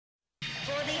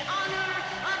For the honor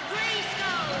of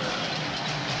Grayskull.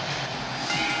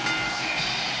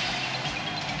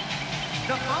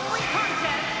 The following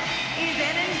contest is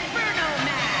an Inferno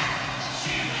match,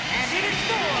 and it is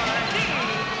for the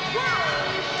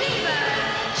World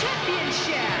Divas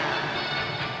Championship.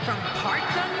 From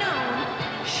parts unknown,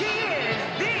 she is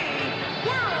the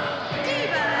World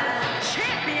Divas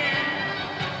Champion,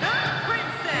 the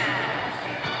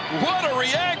Princess. What a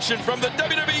reaction from the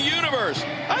WWE Universe.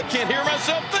 I can't hear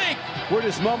myself think. We're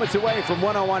just moments away from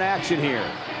one-on-one action here.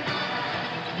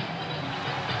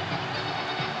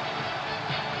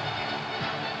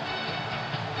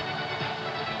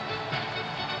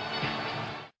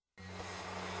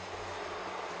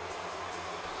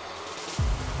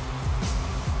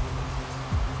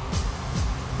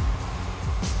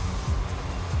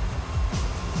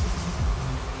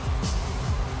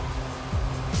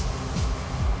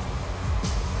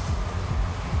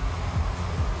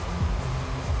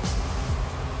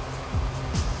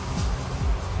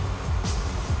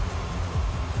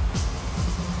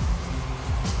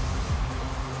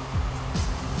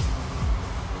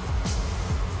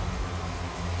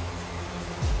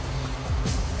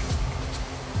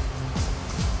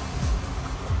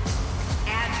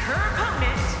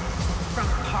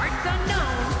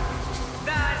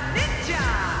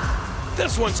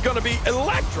 This one's going to be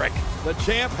electric. The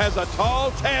champ has a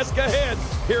tall task ahead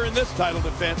here in this title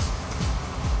defense.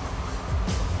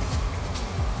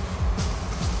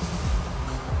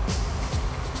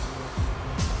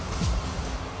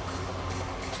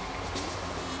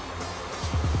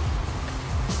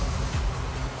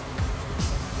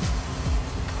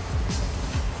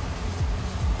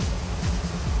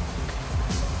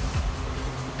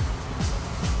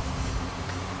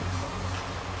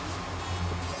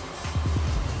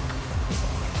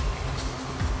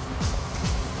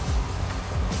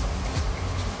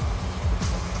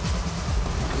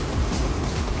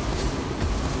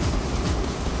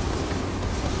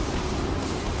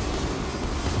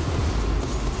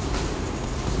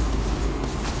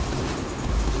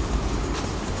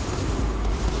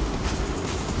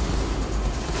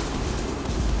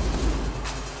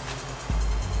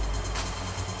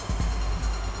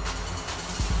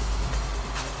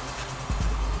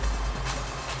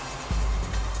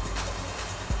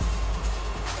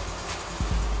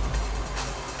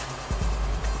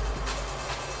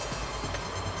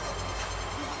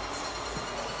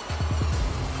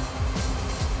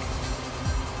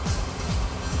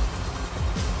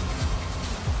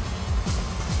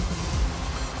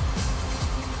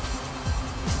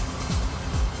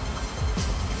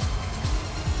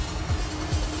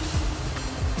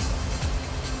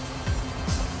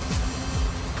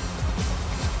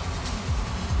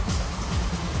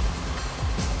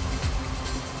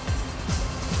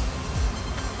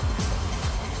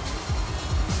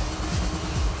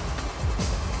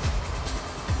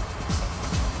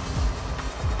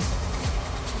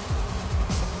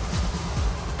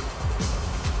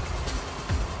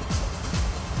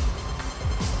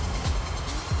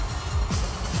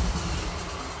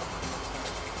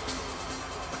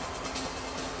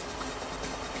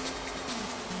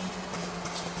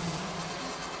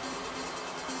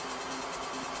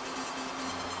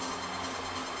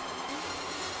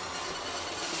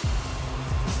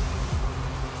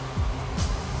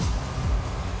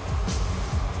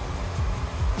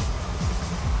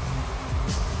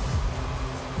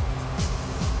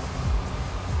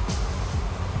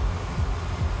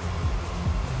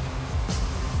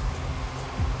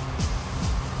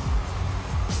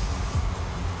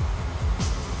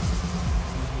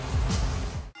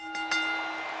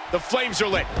 The flames are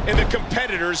lit, and the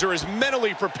competitors are as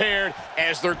mentally prepared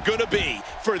as they're gonna be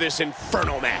for this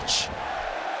Inferno match.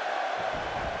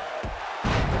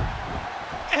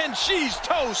 And she's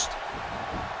toast.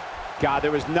 God,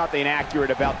 there was nothing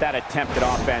accurate about that attempted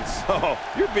offense. Oh,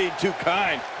 you're being too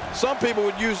kind. Some people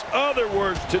would use other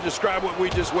words to describe what we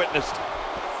just witnessed.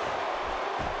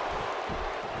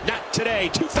 Not today,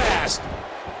 too fast.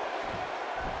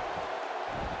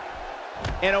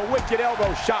 And a wicked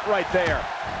elbow shot right there.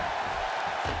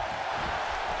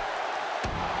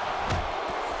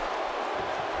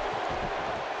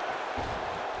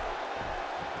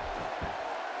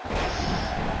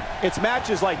 It's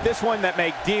matches like this one that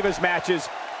make Divas matches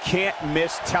can't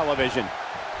miss television.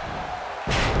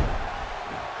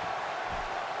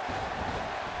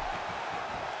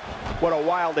 What a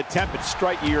wild attempt at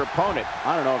striking your opponent.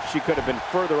 I don't know if she could have been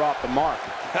further off the mark.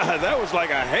 That was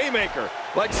like a haymaker,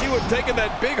 like she was taking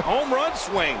that big home run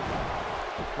swing.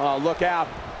 Oh, look out.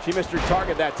 She missed her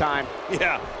target that time.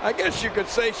 Yeah, I guess you could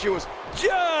say she was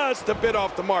just a bit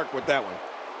off the mark with that one.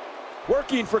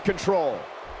 working for control.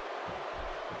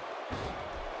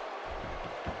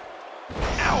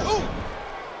 Ow!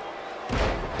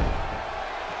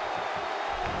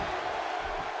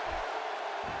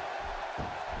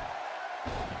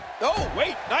 Oh,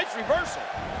 wait, nice reversal.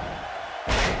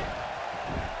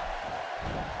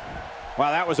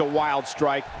 Wow, that was a wild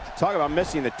strike. Talk about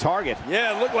missing the target.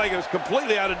 Yeah, it looked like it was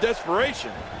completely out of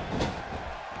desperation.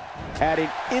 Adding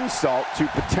insult to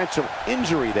potential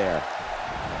injury there.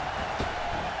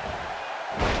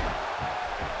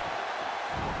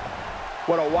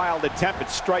 What a wild attempt at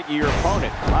striking your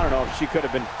opponent. I don't know if she could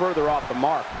have been further off the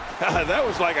mark. That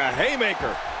was like a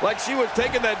haymaker, like she was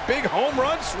taking that big home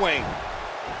run swing.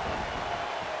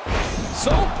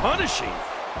 So punishing.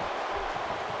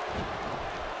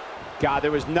 God,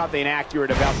 there was nothing accurate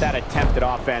about that attempted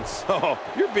offense. Oh,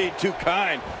 you're being too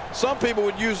kind. Some people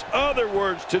would use other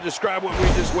words to describe what we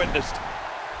just witnessed.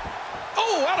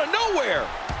 Oh, out of nowhere.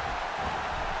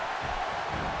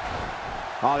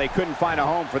 Oh, they couldn't find a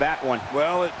home for that one.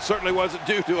 Well, it certainly wasn't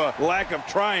due to a lack of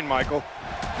trying, Michael.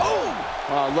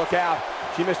 Oh, look out.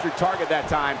 She missed her target that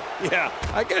time. Yeah,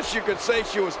 I guess you could say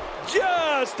she was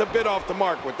just a bit off the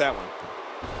mark with that one.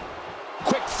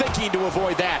 Quick thinking to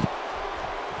avoid that.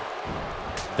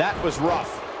 That was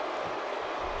rough.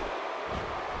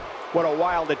 What a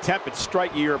wild attempt at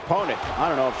striking your opponent. I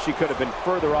don't know if she could have been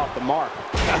further off the mark.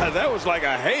 That was like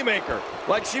a haymaker,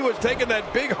 like she was taking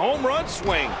that big home run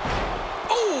swing.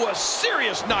 Oh, a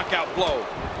serious knockout blow.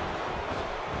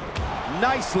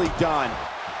 Nicely done.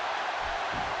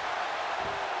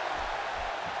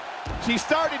 She's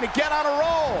starting to get on a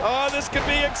roll. Oh, this could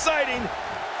be exciting.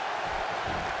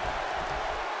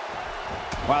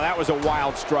 Wow, that was a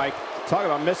wild strike. Talk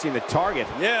about missing the target.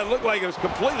 Yeah, it looked like it was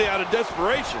completely out of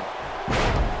desperation.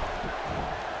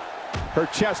 Her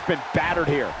chest's been battered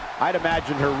here. I'd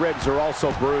imagine her ribs are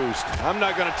also bruised. I'm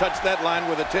not going to touch that line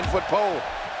with a 10-foot pole.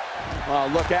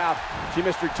 Oh, look out. She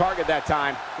missed her target that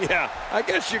time. Yeah, I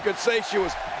guess you could say she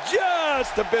was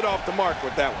just a bit off the mark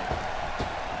with that one.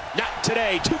 Not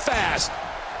today, too fast.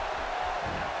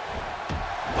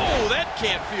 Oh, that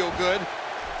can't feel good.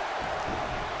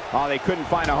 Oh, they couldn't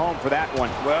find a home for that one.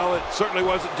 Well, it certainly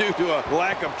wasn't due to a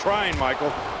lack of trying,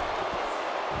 Michael.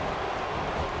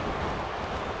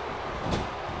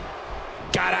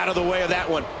 Got out of the way of that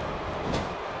one.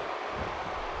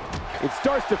 It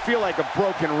starts to feel like a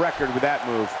broken record with that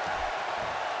move.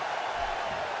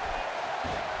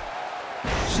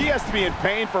 She has to be in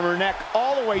pain from her neck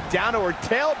all the way down to her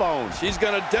tailbone. She's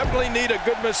going to definitely need a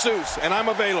good masseuse, and I'm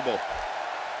available.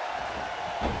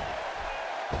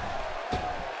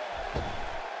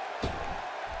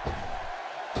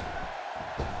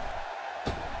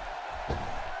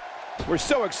 We're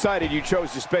so excited you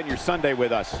chose to spend your Sunday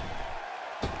with us.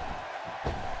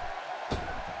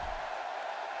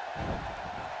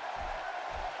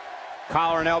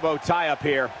 Collar and elbow tie up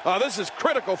here. This is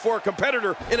critical for a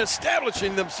competitor in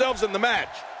establishing themselves in the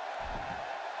match.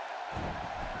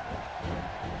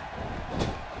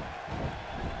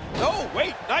 Oh,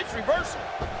 wait, nice reversal.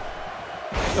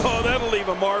 Oh, that'll leave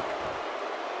a mark.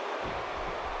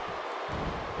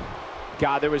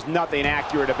 God, there was nothing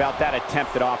accurate about that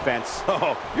attempted offense.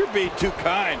 Oh, you're being too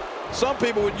kind. Some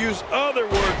people would use other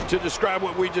words to describe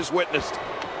what we just witnessed.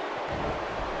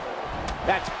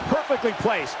 That's perfectly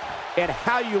placed and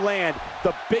how you land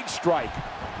the big strike.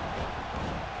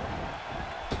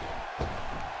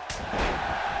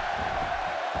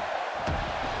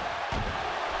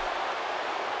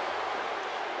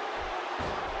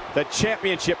 The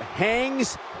championship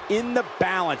hangs in the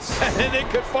balance. And it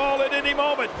could fall at any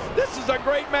moment. This is a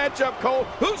great matchup, Cole.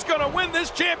 Who's going to win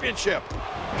this championship?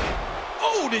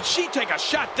 Oh, did she take a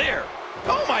shot there?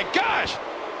 Oh, my gosh.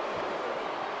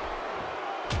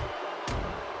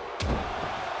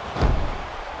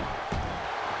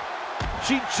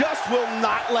 She just will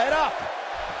not let up.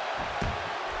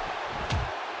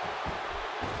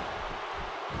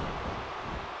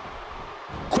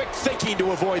 Quick thinking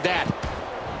to avoid that.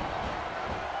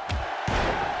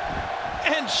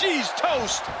 And she's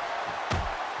toast.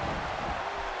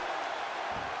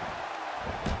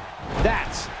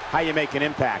 That's how you make an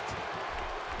impact.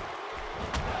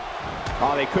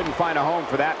 Oh, they couldn't find a home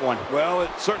for that one. Well,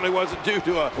 it certainly wasn't due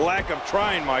to a lack of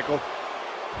trying, Michael.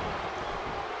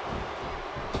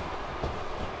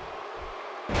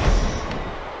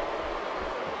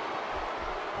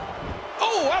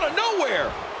 Oh, out of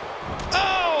nowhere.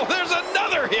 Oh, there's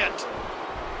another hit.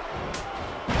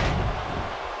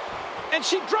 And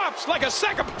she drops like a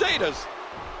sack of potatoes.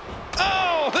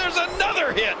 Oh, there's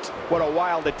another hit. What a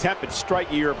wild attempt at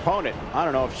striking your opponent. I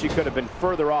don't know if she could have been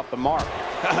further off the mark.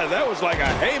 That was like a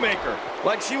haymaker,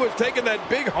 like she was taking that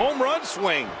big home run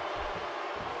swing.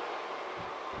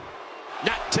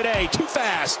 Not today, too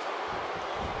fast.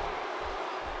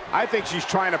 I think she's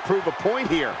trying to prove a point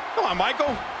here. Come on,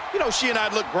 Michael. You know she and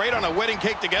I'd look great on a wedding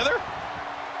cake together.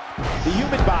 The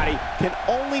human body can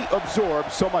only absorb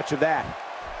so much of that.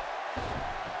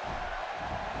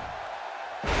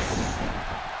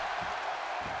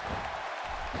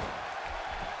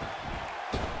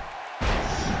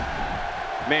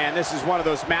 Man, this is one of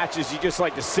those matches you just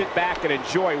like to sit back and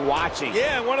enjoy watching.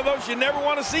 Yeah, one of those you never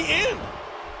want to see end.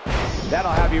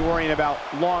 That'll have you worrying about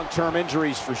long-term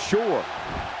injuries for sure.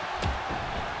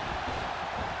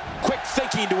 Quick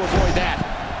thinking to avoid that.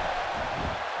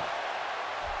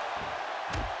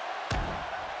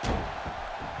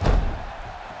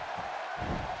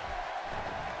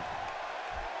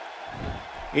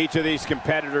 Each of these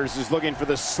competitors is looking for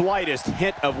the slightest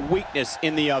hint of weakness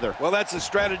in the other. Well, that's a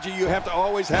strategy you have to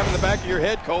always have in the back of your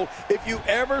head, Cole. If you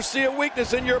ever see a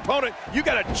weakness in your opponent, you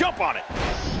got to jump on it.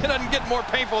 It doesn't get more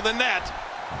painful than that.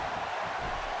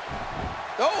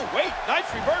 Oh, wait, nice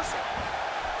reversal.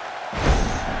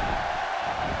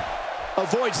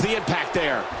 Avoids the impact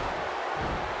there.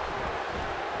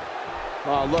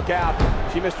 Oh, look out.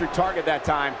 She missed her target that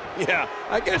time. Yeah,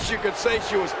 I guess you could say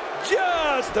she was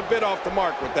just a bit off the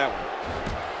mark with that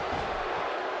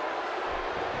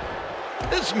one.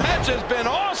 This match has been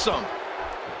awesome.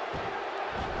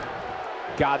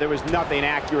 God, there was nothing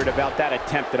accurate about that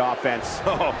attempt at offense.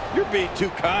 Oh, you're being too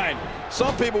kind.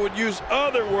 Some people would use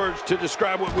other words to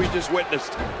describe what we just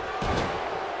witnessed.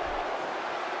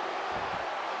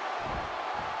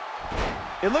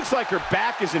 It looks like her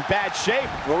back is in bad shape.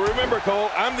 Well, remember, Cole,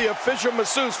 I'm the official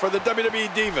masseuse for the WWE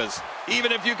Divas.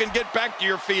 Even if you can get back to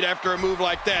your feet after a move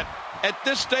like that, at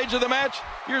this stage of the match,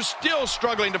 you're still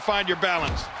struggling to find your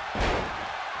balance.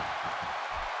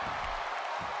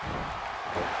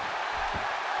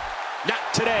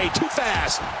 Not today, too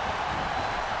fast.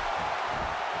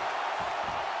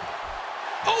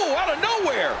 Oh, out of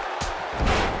nowhere.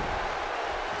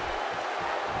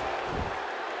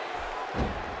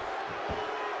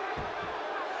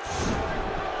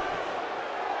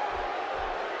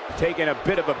 Taking a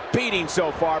bit of a beating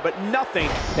so far, but nothing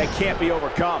that can't be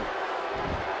overcome.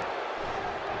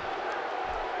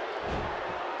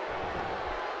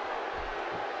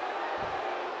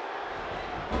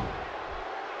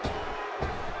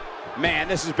 Man,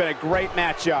 this has been a great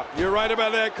matchup. You're right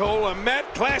about that, Cole. A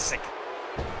Matt classic.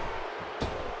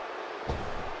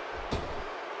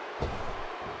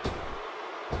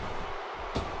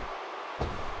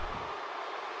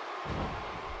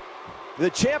 The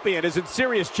champion is in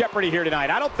serious jeopardy here tonight.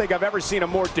 I don't think I've ever seen a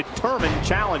more determined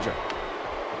challenger.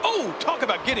 Oh, talk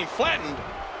about getting flattened.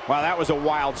 Wow, that was a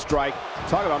wild strike.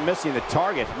 Talk about missing the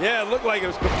target. Yeah, it looked like it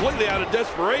was completely out of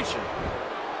desperation.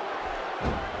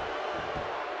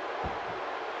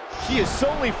 She is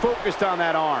solely focused on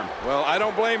that arm. Well, I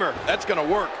don't blame her. That's going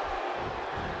to work.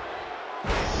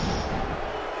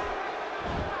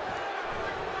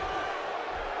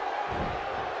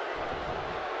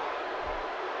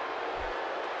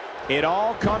 It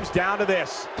all comes down to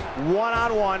this.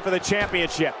 One-on-one for the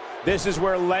championship. This is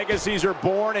where legacies are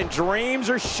born and dreams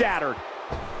are shattered.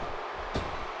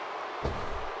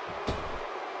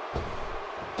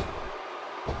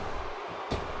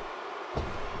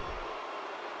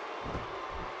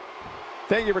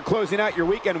 Thank you for closing out your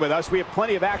weekend with us. We have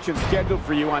plenty of action scheduled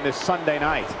for you on this Sunday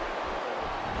night.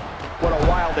 What a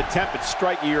wild attempt at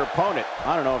striking your opponent.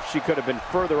 I don't know if she could have been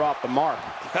further off the mark.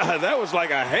 That was like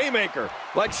a haymaker,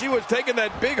 like she was taking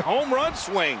that big home run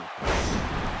swing.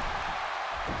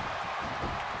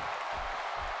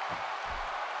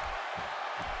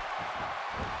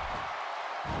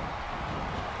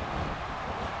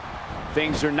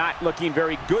 Things are not looking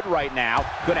very good right now.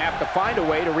 Going to have to find a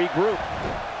way to regroup.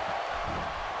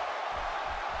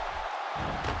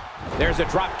 There's a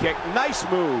drop kick. Nice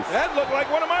move. That looked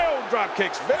like one of my old drop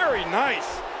kicks. Very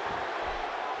nice.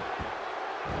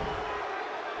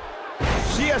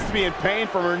 She has to be in pain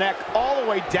from her neck all the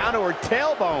way down to her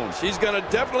tailbone. She's going to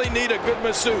definitely need a good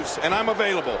masseuse, and I'm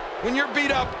available. When you're beat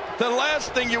up, the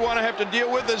last thing you want to have to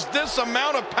deal with is this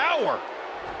amount of power.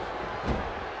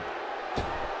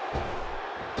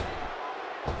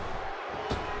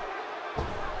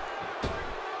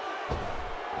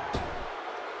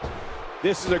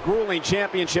 This is a grueling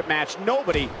championship match.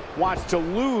 Nobody wants to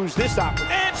lose this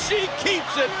opportunity. And she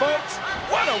keeps it, folks.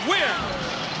 What a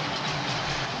win.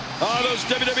 Oh, those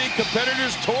WWE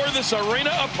competitors tore this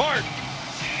arena apart.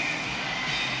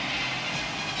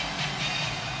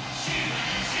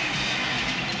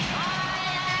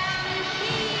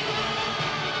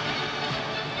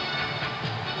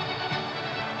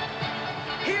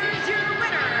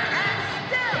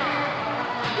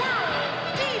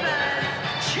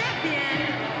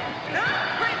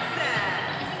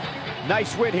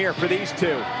 Nice win here for these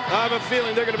two. I have a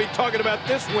feeling they're going to be talking about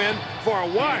this win for a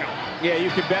while. Yeah,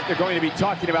 you can bet they're going to be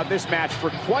talking about this match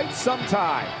for quite some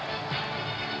time.